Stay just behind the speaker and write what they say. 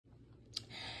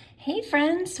Hey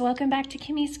friends, welcome back to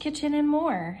Kimmy's Kitchen and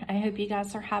More. I hope you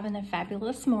guys are having a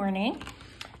fabulous morning.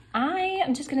 I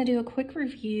am just going to do a quick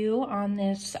review on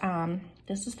this.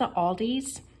 This is the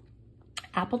Aldi's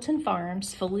Appleton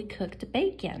Farms fully cooked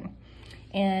bacon.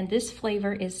 And this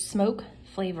flavor is smoke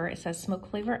flavor. It says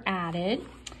smoke flavor added.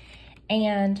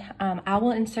 And I will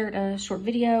insert a short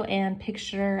video and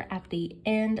picture at the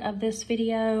end of this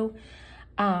video.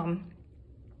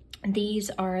 These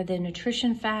are the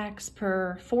nutrition facts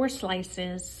per 4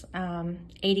 slices,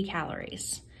 80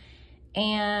 calories.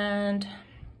 And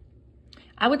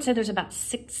I would say there's about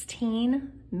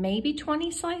 16, maybe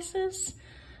 20 slices.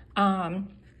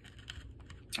 But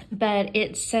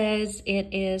it says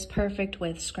it is perfect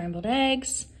with scrambled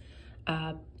eggs,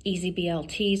 easy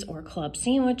BLTs or club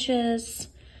sandwiches.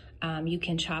 You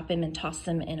can chop them and toss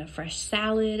them in a fresh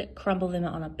salad, crumble them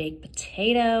on a baked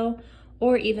potato,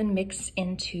 or even mix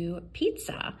into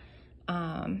pizza.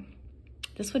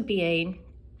 This would be a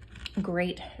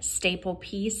great staple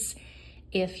piece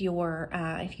if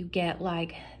you get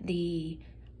like the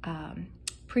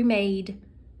pre-made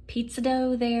pizza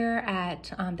dough there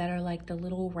at that are like the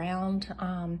little round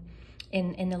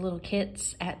in the little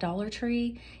kits at Dollar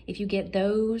Tree. If you get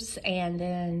those and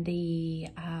then the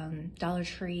Dollar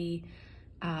Tree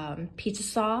pizza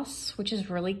sauce, which is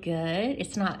really good.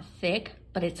 It's not thick,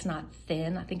 but it's not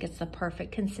thin. I think it's the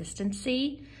perfect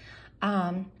consistency.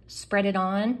 Spread it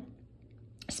on,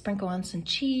 sprinkle on some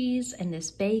cheese and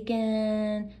this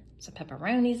bacon, some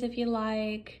pepperonis if you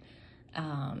like,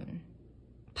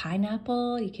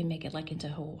 pineapple. You can make it like into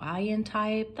Hawaiian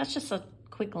type. That's just a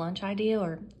quick lunch idea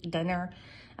or dinner,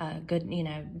 good,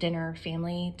 dinner,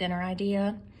 family dinner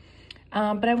idea.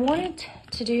 But I wanted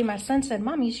to do, my son said,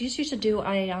 Mom, you should do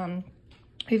a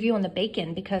review on the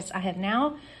bacon because I have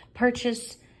now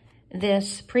purchased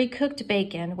this pre-cooked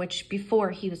bacon, which before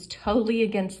he was totally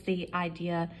against the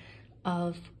idea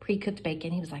of pre-cooked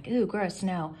bacon. He was like, ooh, gross,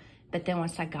 no. But then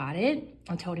once I got it,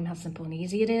 I told him how simple and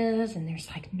easy it is. And there's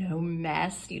like no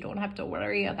mess. You don't have to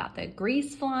worry about the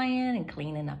grease flying and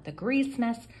cleaning up the grease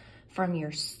mess from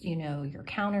your, your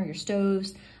counter, your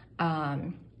stoves,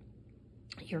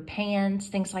 your pans,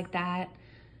 things like that.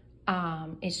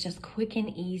 It's just quick and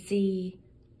easy,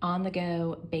 on the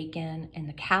go bacon, and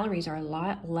the calories are a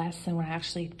lot less than what I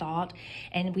actually thought.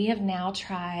 And we have now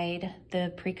tried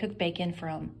the pre-cooked bacon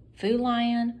from Food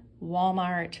Lion,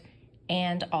 Walmart,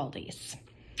 and Aldi's.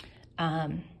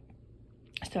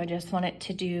 So I just wanted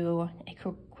to do a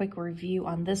quick review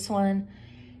on this one.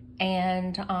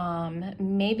 And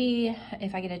maybe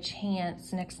if I get a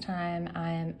chance next time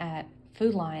I'm at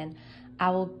Food Lion,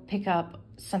 I will pick up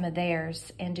some of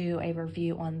theirs and do a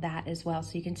review on that as well,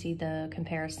 so you can see the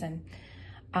comparison.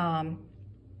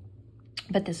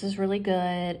 But this is really good,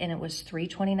 and it was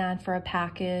 $3.29 for a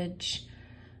package.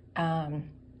 And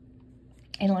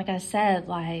like I said,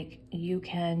 like you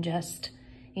can just,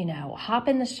 hop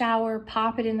in the shower,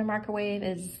 pop it in the microwave.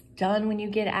 It's done when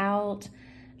you get out.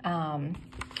 And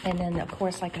then of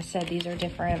course, like I said, these are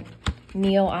different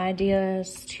meal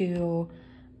ideas to,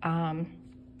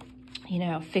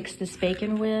 fix this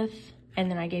bacon with. And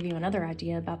then I gave you another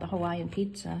idea about the Hawaiian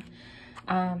pizza.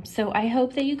 So I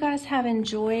hope that you guys have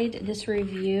enjoyed this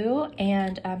review,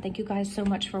 and thank you guys so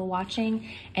much for watching.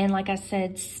 And like I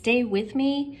said, stay with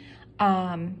me.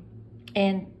 And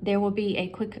there will be a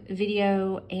quick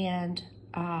video and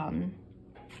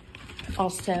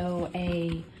also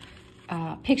a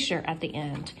picture at the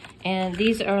end. And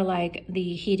these are like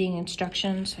the heating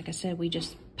instructions. Like I said, we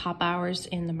just pop ours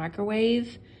in the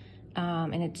microwave.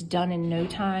 And it's done in no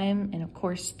time. And of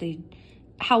course,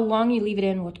 how long you leave it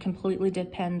in will completely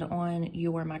depend on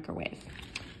your microwave.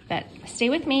 But stay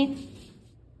with me.